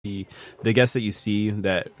the guests that you see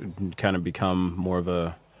that kind of become more of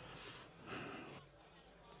a,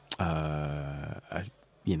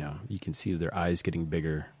 you can see their eyes getting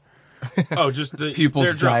bigger. Oh, just the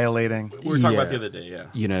pupils dilating. We were talking about the other day, yeah.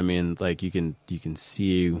 You know what I mean? Like you can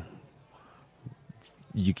see.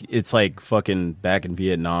 It's like fucking back in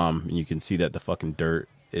Vietnam, and you can see that the fucking dirt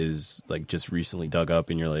is like just recently dug up,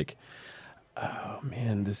 and you're like, oh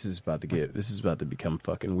man, this is about to become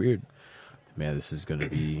fucking weird. Man, this is gonna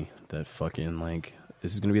be that fucking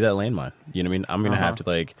this is gonna be that landmine. You know what I mean? I'm gonna have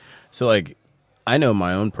to I know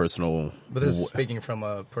my own personal. But this is speaking from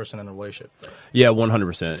a person in a relationship. Right? Yeah,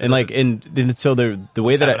 100%. And so the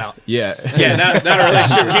way that not a relationship.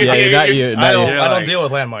 I don't deal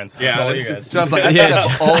with landmines. Yeah, that's all you guys. John's like, I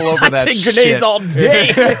step all over that take shit. Grenades all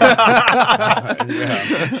day.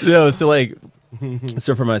 No,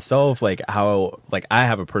 so for myself, how I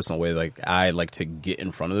have a personal way, I like to get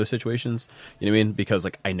in front of those situations. You know what I mean? Because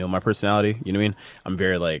I know my personality. You know what I mean? I'm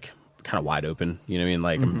very kind of wide open, you know what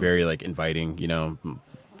I mean? I'm very inviting, I'm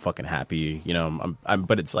fucking happy, I'm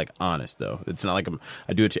but it's honest though. It's not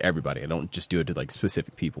I do it to everybody. I don't just do it to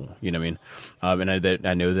specific people, you know what I mean? And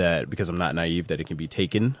I know that because I'm not naive, that it can be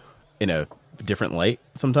taken in a different light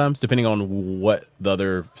sometimes, depending on what the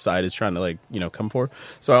other side is trying to come for.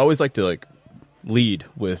 So I always like to lead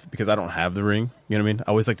with, because I don't have the ring, you know what I mean? I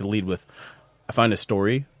always like to lead with, I find a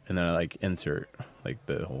story and then I insert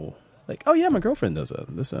the whole oh yeah, my girlfriend does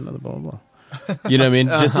that. This and another blah blah blah. You know what I mean?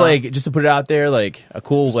 Just to put it out there, a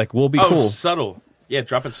cool we'll be cool. Subtle. Yeah,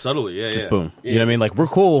 drop it subtly. Yeah, just boom. Yeah, you know what I mean? We're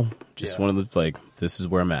cool. Just one of the this is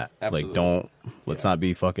where I'm at. Absolutely. Let's not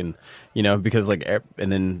be fucking, because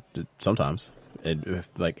and then sometimes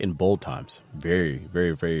in bold times, very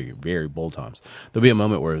very very very bold times, there'll be a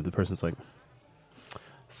moment where the person's like,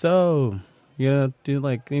 so you gonna do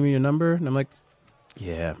give me your number? And I'm like,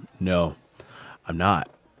 yeah, no, I'm not.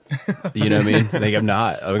 You know what I mean? I'm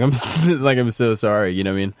not. I'm so sorry. You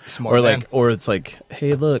know what I mean? Smart or it's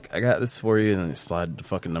hey, look, I got this for you, and then they slide the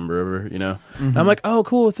fucking number over. And I'm like, oh,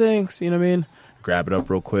 cool, thanks. You know what I mean? Grab it up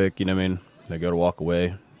real quick. You know what I mean? They go to walk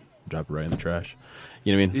away, drop it right in the trash.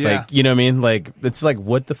 You know what I mean? Yeah. You know what I mean? It's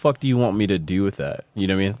what the fuck do you want me to do with that? You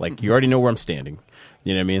know what I mean? You already know where I'm standing.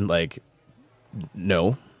 You know what I mean?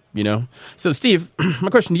 No. So Steve, my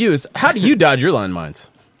question to you is, how do you dodge your landmines?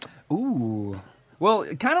 Ooh. Well,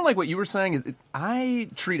 kind of like what you were saying, is I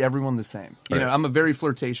treat everyone the same. You know, I'm a very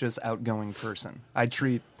flirtatious, outgoing person. I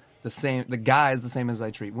treat the guys the same as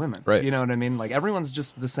I treat women. Right. You know what I mean? Everyone's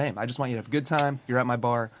just the same. I just want you to have a good time. You're at my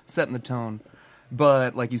bar, setting the tone.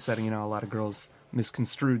 But like you said, a lot of girls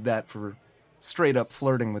misconstrued that for straight up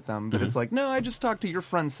flirting with them. But it's no, I just talked to your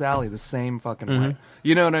friend Sally the same fucking way.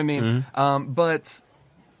 You know what I mean? But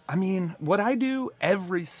what I do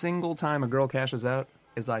every single time a girl cashes out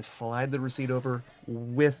is I slide the receipt over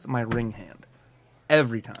with my ring hand.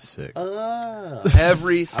 Every time. Sick.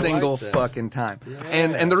 Every single fucking time. Yeah.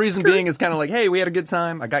 And the reason being is kind of hey, we had a good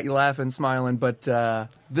time. I got you laughing, smiling, but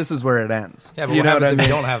this is where it ends. Yeah, but you know what I mean? If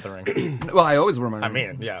you don't have the ring? Well, I always wear my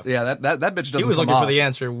ring. Yeah. Yeah, that bitch doesn't He was come looking off. for the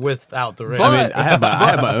answer without the ring. But, I have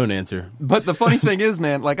my own answer. But the funny thing is,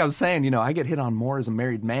 man, like I was saying, I get hit on more as a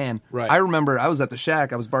married man. Right. I remember I was at the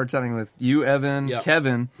Shack. I was bartending with you, Evan,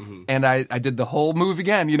 Kevin, and I did the whole move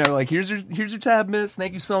again. Here's your tab, miss.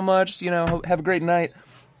 Thank you so much. Have a great night.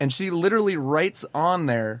 And she literally writes on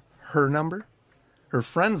there her number, her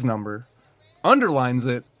friend's number, underlines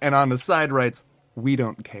it, and on the side writes, "We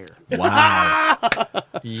don't care." Wow.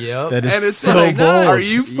 Yep. That is and it's so bold. Are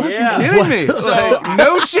you fucking kidding me?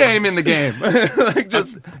 No shame in the game.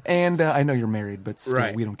 I know you're married, but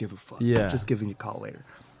still, we don't give a fuck. Yeah. Just giving you a call later.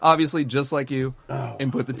 Obviously, just like you,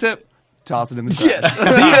 input the tip. Toss it in the trash.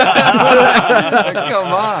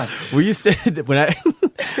 Come on. We used to when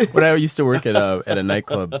I used to work at a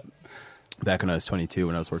nightclub back when I was 22.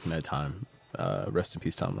 When I was working at Time, rest in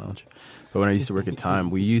peace, Time Lounge. But when I used to work at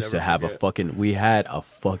Time, we used to have we had a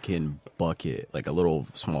fucking bucket, a little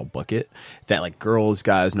small bucket that girls,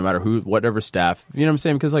 guys, no matter who, whatever staff, you know what I'm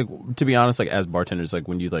saying? Because to be honest, as bartenders,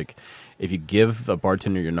 when you if you give a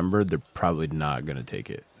bartender your number, they're probably not gonna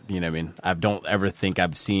take it. You know what I mean? I don't ever think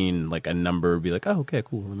I've seen a number be oh, okay,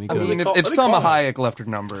 cool. Let me go. If Salma Hayek left her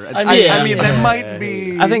number, that might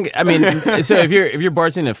be. I think. So if you're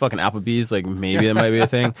bartending at fucking Applebee's, maybe that might be a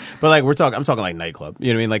thing. But I'm talking nightclub.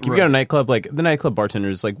 You know what I mean? If you go to a nightclub, the nightclub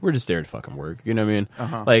bartenders, we're just there to fucking work. You know what I mean?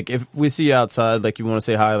 Uh-huh. If we see you outside, you want to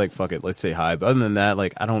say hi, fuck it, let's say hi. But other than that,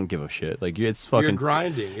 I don't give a shit. It's fucking. You're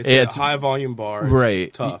grinding. It's a high volume bar. It's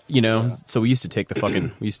right. Tough. So we used to take the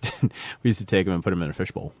fucking. we used to take them and put them in a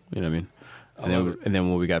fishbowl. You know what I mean? And then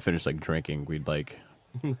when we got finished drinking, we'd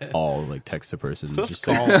all like text a person. Let's just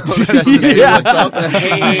call. like, What's up?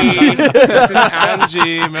 Hey, this is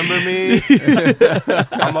Angie. Remember me?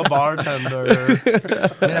 I'm a bartender.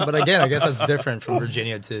 Yeah, but again, I guess that's different from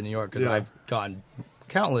Virginia to New York because I've gotten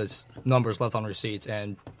countless numbers left on receipts,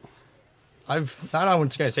 and I've not. I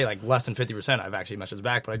wouldn't say like less than 50%. I've actually messaged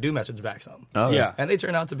back, but I do message back some. oh Yeah. And they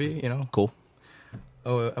turn out to be, cool.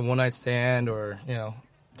 a one night stand, or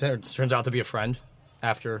it turns out to be a friend.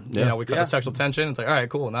 After Yeah. we cut Yeah. the sexual tension, it's like, all right,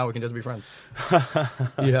 cool. Now we can just be friends.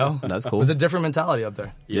 That's cool. It's a different mentality up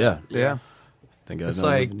there. Yeah. Think It's I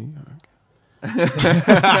don't like- live in New York.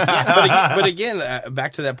 But again,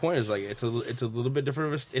 back to that point is like it's a little bit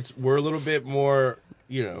different. We're a little bit more,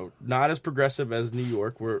 not as progressive as New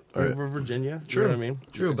York. We're Virginia. True. You know what I mean?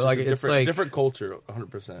 True, It's but just like a it's like different culture,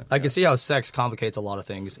 100%. I can see how sex complicates a lot of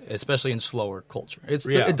things, especially in slower culture.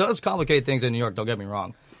 Yeah. It does complicate things in New York. Don't get me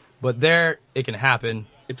wrong, but there it can happen,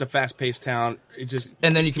 It's a fast-paced town. It just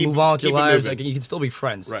and then you can move on with your keep it lives. moving. Like you can still be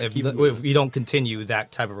friends Right, if keep it moving. you don't continue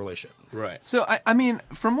that type of relationship. right. So I mean,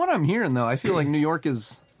 from what I'm hearing though, I feel like New York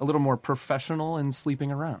is a little more professional in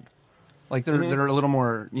sleeping around. Like they're a little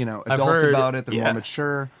more adults heard- about it. They're yeah. more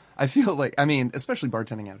mature. I feel like especially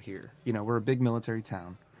bartending out here. We're a big military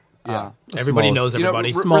town. Yeah. Everybody Smallest- knows everybody.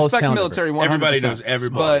 Smallest respect town military. 100%. Everybody knows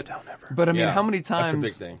everybody. But I mean, Yeah, how many that's a big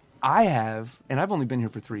times thing. I have, and I've only been here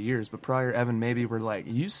for 3 years, but prior Evan maybe were like,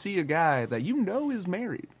 you see a guy that is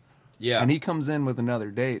married, Yeah. and he comes in with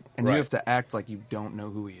another date, and Right. you have to act like you don't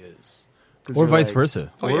know who he is, 'Cause Or you're vice like-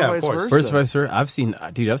 versa. Oh, or yeah, of vice course. versa. First vice versa. I've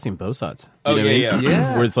seen both sides. You Oh, know what I yeah, mean? yeah.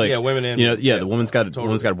 Yeah. Where it's like, Yeah, women and- the woman's got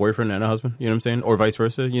totally. a boyfriend and a husband. You know what I'm saying? Or vice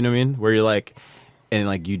versa. You know what I mean? Where you're like, and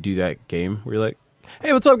like you do that game where you're like,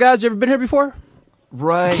 hey, what's up, guys? You ever been here before?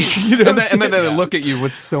 Right. and then they look at you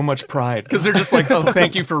with so much pride because they're just like, oh,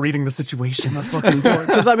 thank you for reading the situation. I'm fucking bored.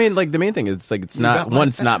 Because I mean, like the main thing is like it's not got my one.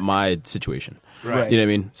 It's not my situation. Right. You know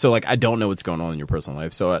what I mean? So like I don't know what's going on in your personal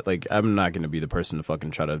life. So like I'm not going to be the person to fucking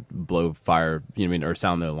try to blow fire. You know what I mean? Or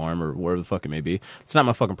sound the alarm or whatever the fuck it may be. It's not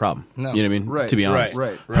my fucking problem. No. You know what I mean? Right. To be honest.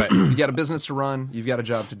 Right. Right. You got a business to run. You've got a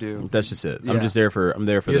job to do. That's just it. Yeah. I'm there for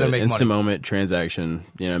You're the gonna make instant money. moment transaction.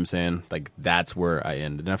 You know what I'm saying? Like that's where I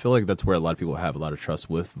end, and I feel like that's where a lot of people have a lot of trust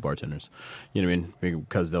with bartenders. You know what I mean?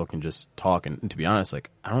 Because they can just talk, and to be honest, like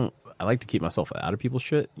I like to keep myself out of people's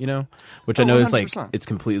shit. Which I know is like 100%. it's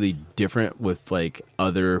completely different with like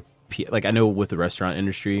other. Like I know with the restaurant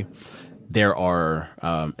industry. There are,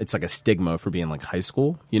 it's like a stigma for being like high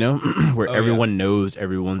school, where everyone knows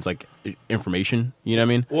everyone's like information. You know what I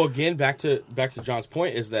mean? Well, again, back to John's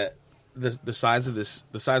point is that the size of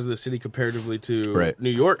the city comparatively to Right. New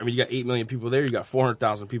York. I mean, you got 8 million people there. You got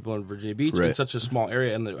 400,000 people in Virginia Beach. Right. It's such a small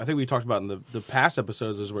area, and I think we talked about in the past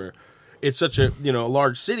episodes is where it's such a a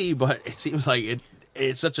large city, but it seems like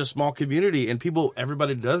it's such a small community, and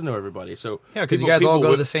everybody does know everybody. So Yeah, because you guys all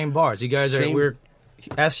go to the same bars. You guys we're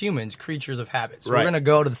as humans, creatures of habits. So Right. we're going to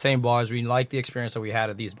go to the same bars. We like the experience that we had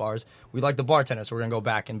at these bars. We like the bartenders, so we're going to go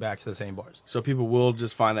back and back to the same bars. So people will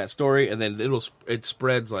just find that story, and then it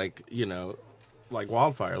spreads like like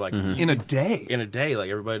wildfire, like In a day. in a day. Like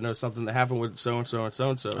everybody knows something that happened with so and so and so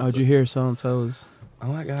and so. Oh, did you hear so and so's? Oh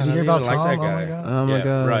my god! Did you hear I about didn't even Tom? like that Oh my guy. God. Oh my Yeah,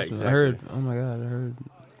 god! right, exactly. I heard. Oh my god! I heard.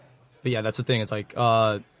 But yeah, that's the thing. It's like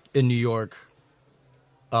in New York,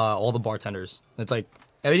 all the bartenders. It's like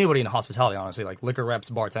anybody in hospitality, honestly, like liquor reps,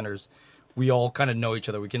 bartenders. We all kind of know each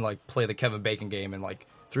other. We can like play the Kevin Bacon game, and like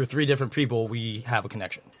through 3 different people, we have a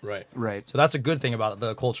connection. Right. Right. So that's a good thing about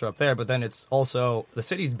the culture up there. But then it's also the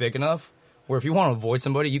city's big enough where if you want to avoid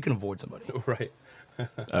somebody, you can avoid somebody. Right.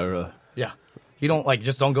 Oh really? Yeah. You don't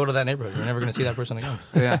just don't go to that neighborhood. You're never going to see that person again.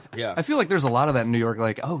 Yeah. Yeah. I feel like there's a lot of that in New York.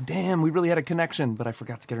 Like, oh, damn, we really had a connection, but I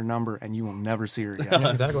forgot to get her number, and you will never see her again.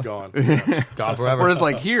 Exactly. It's gone. Gone forever. Whereas,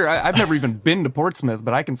 like, here, I've never even been to Portsmouth,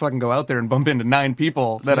 but I can fucking go out there and bump into 9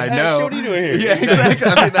 people that I Hey, know. what are you doing here? Yeah, exactly.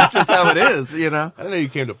 I mean, that's just how it is, I didn't know you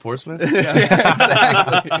came to Portsmouth.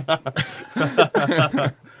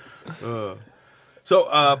 So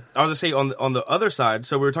I was gonna say on the other side.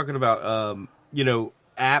 So we were talking about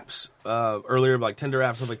apps earlier, like Tinder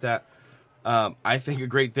apps, stuff like that. I think a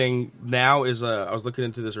great thing now is I was looking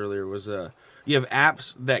into this earlier was you have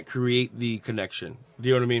apps that create the connection. Do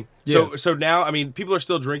you know what I mean? Yeah. So now I mean people are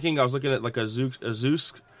still drinking. I was looking at like a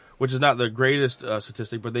Zeus, which is not the greatest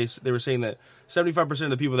statistic, but they were saying that 75% of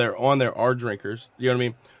the people that are on there are drinkers. You know what I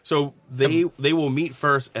mean? So they will meet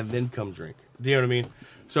first and then come drink. Do you know what I mean?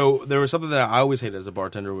 So there was something that I always hated as a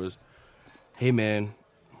bartender was, hey man,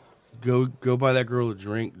 go buy that girl a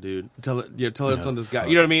drink, dude. Tell her it's on this guy.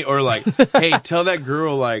 You know what I mean? Or like, hey, tell that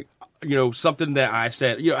girl like something that I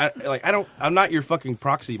said. I'm not your fucking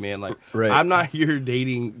proxy, man. Like, Right. I'm not your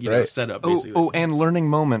dating, Right. setup. Oh, Basically. and learning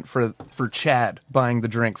moment for Chad buying the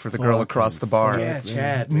drink for the girl across the bar. Yeah,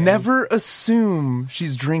 Chad. Man. Never assume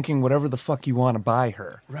she's drinking whatever the fuck you want to buy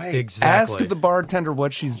her. Right. Exactly. Ask the bartender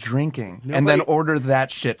what she's drinking, and Nobody- then order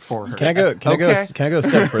that shit for her. Can I go? Can I Okay. go? Can I go a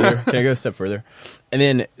step further? Can I go a step further? And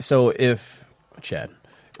then, so if Chad,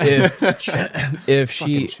 if she,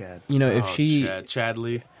 Fucking Chad. if she, Chad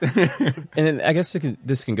Lee. and then I guess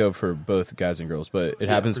this can go for both guys and girls, but it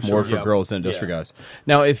happens for more sure. for Yeah. girls than it does for Yeah. guys.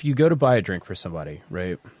 Now, if you go to buy a drink for somebody,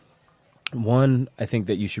 right? One, I think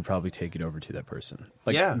that you should probably take it over to that person.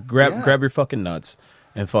 Like, Yeah. grab your fucking nuts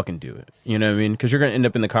and fucking do it. You know what I mean? Because you're going to end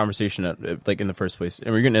up in the conversation, in the first place,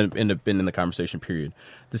 and we're going to end up in the conversation, period.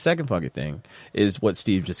 The second fucking thing is what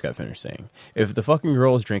Steve just got finished saying. If the fucking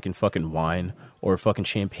girl is drinking fucking wine or fucking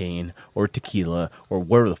champagne or tequila or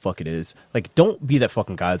whatever the fuck it is, like, don't be that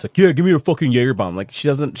fucking guy that's like, yeah, give me a fucking Jaeger bomb. Like,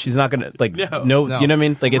 she's not going to, like, No. no, you know what I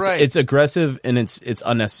mean? Like, Right. it's aggressive and it's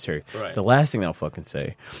unnecessary. Right. The last thing I'll fucking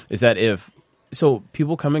say is that so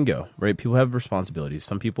people come and go, right? People have responsibilities.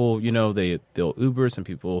 Some people, they'll Uber. Some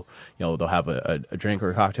people, they'll have a drink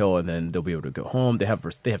or a cocktail and then they'll be able to go home. They have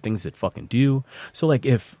things that fucking do. So like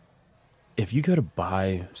if you go to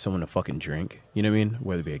buy someone a fucking drink, you know what I mean?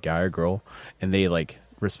 Whether it be a guy or girl, and they like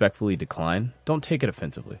respectfully decline, don't take it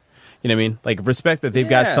offensively. You know what I mean? Like, respect that they've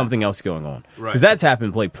got Yeah. something else going on. Right. Because that's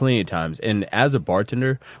happened like plenty of times. And as a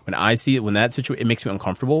bartender, when I see it, when that situation, it makes me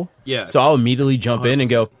uncomfortable. Yeah. So I'll immediately jump in and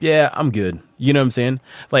go, yeah, I'm good. You know what I'm saying?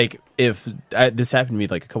 Like, if this happened to me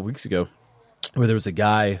like a couple weeks ago, where there was a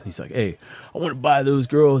guy, he's like, hey, I want to buy those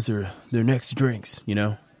girls their next drinks,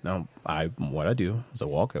 Now, what I do is I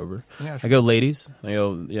walk over. Yeah, sure. I go, ladies, I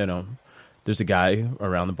go, there's a guy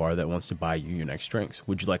around the bar that wants to buy you your next drinks.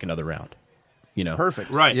 Would you like another round? Perfect.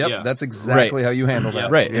 Right, Yep. yeah. That's exactly Right. how you handle that.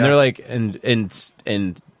 Right. Yeah. And they're like,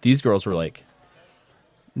 and these girls were like,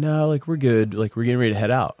 no, like, we're good. Like, we're getting ready to head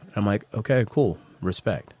out. And I'm like, okay, cool.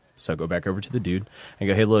 Respect. So I go back over to the dude and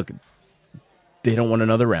go, hey, look, they don't want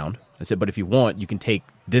another round. I said, but if you want, you can take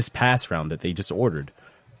this pass round that they just ordered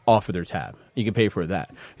off of their tab. You can pay for that.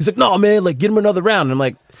 He's like, no, man, like, get him another round. And I'm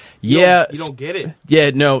like, yeah. You don't get it. Yeah,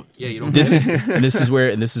 no. Yeah, you don't This get is and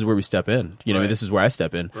this is where we step in. You know, Right. this is where I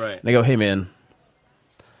step in. Right. And I go, hey, man,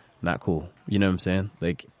 not cool. You know what I'm saying?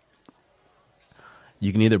 Like,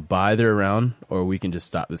 you can either buy their round or we can just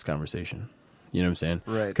stop this conversation. You know what I'm saying?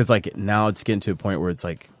 Right. Because like now it's getting to a point where it's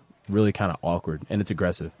like really kind of awkward and it's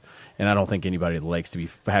aggressive, and I don't think anybody likes to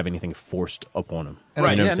have anything forced upon them. And, You know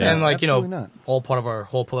what I'm Yeah, saying? and like, Absolutely not. all part of our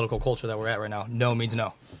whole political culture that we're at right now, no means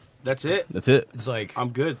no. That's it. That's it. It's like, I'm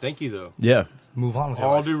good. Thank you, though. Yeah. move on with your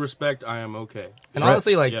All life. due respect, I am okay. And Right.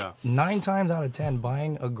 honestly, like, Yeah. 9 times out of 10,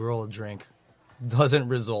 buying a girl a drink doesn't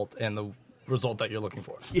result in the result that you're looking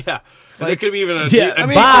for. Yeah. And it could be even a, Yeah, a I mean,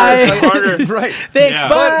 deeper, bye. harder. Right. Thanks, Yeah.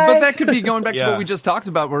 bye. But that could be going back to Yeah. what we just talked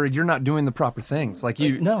about, where you're not doing the proper things. Like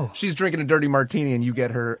no. she's drinking a dirty martini, and you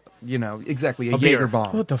get her, exactly a beer. Jaeger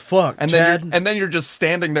bomb. What the fuck, And Chad? then you're just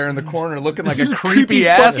standing there in the corner looking like a is a creepy creepy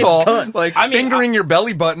asshole, fucking like I mean, fingering your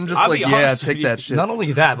belly button, just I'll like, be yeah, honest with take you. that shit. Not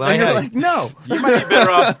only that, but and you're I like, no. You might be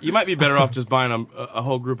better off. You might be better off just buying a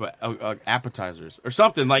whole group of appetizers or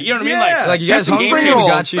something. Like, you know what I mean? Yeah. like, you guys Get some hungry? spring We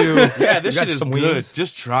rolls. got you. Yeah, this we got shit is some good. wings.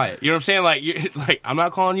 Just try it. You know what I'm saying? Like, I'm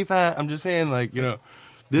not calling you fat. I'm just saying, like,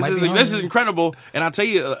 this Might is be this is hungry. incredible. And I'll tell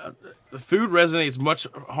you, the food resonates much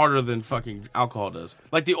harder than fucking alcohol does.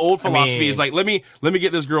 Like, the old philosophy mean- is like, let me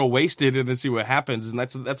get this girl wasted and then see what happens. And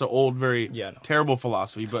that's an old, very Yeah, no. terrible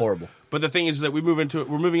philosophy. But horrible. But the thing is that we're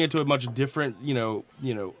moving into a much different,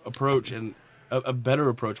 approach, and a better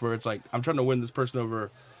approach where it's like, I'm trying to win this person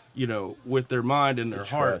over, with their mind and their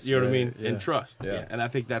heart. trust, You know what I right, mean? yeah. And trust. Yeah. And I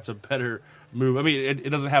think that's a better move. I mean, it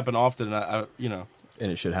doesn't happen often.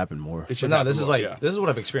 And it should happen more. It should But no, happen this is more, like, yeah. this is what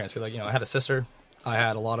I've experienced. 'Cause, like, I had a sister. I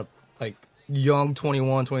had a lot of, like, young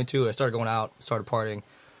 21, 22. I started going out, started partying.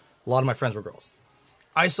 A lot of my friends were girls.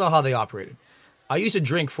 I saw how they operated. I used to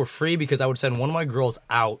drink for free because I would send one of my girls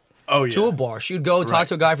out Oh, yeah. to a bar. She'd go talk Right.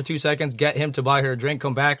 to a guy for 2 seconds, get him to buy her a drink,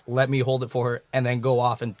 come back, let me hold it for her, and then go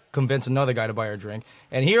off and convince another guy to buy her a drink.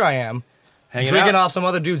 And here I am, Hanging drinking out. off some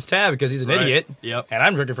other dude's tab because he's an Right. idiot. Yep. And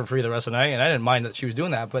I'm drinking for free the rest of the night, and I didn't mind that she was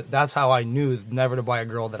doing that, but that's how I knew never to buy a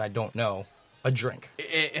girl that I don't know a drink.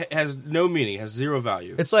 It has no meaning. Has zero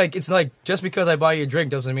value. It's like just because I buy you a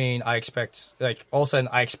drink doesn't mean I expect, like, all of a sudden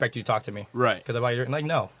I expect you to talk to me. Right. Because I buy you a drink. Like,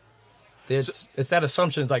 no. It's that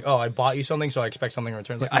assumption. It's like, oh, I bought you something, so I expect something in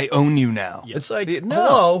return. It's like, I own you now. it's like, No.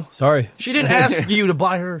 hello. Sorry. She didn't ask you to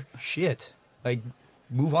buy her shit. Like,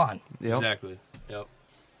 move on. Yep. Exactly. Yep.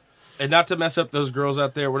 And not to mess up those girls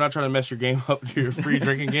out there, we're not trying to mess your game up, your free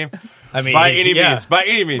drinking game. I mean, by any yeah. means, by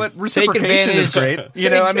any means. But reciprocation is great. advantage- You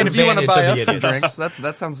know, I mean, if you want to buy advantage us of some the idiots. drinks,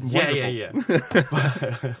 that sounds wonderful.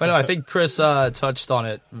 yeah. But no, I think Chris touched on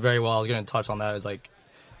it very well. I was going to touch on that. It's like,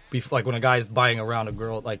 like when a guy's buying around a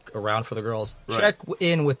girl, like around for the girls, Right. check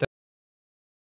in with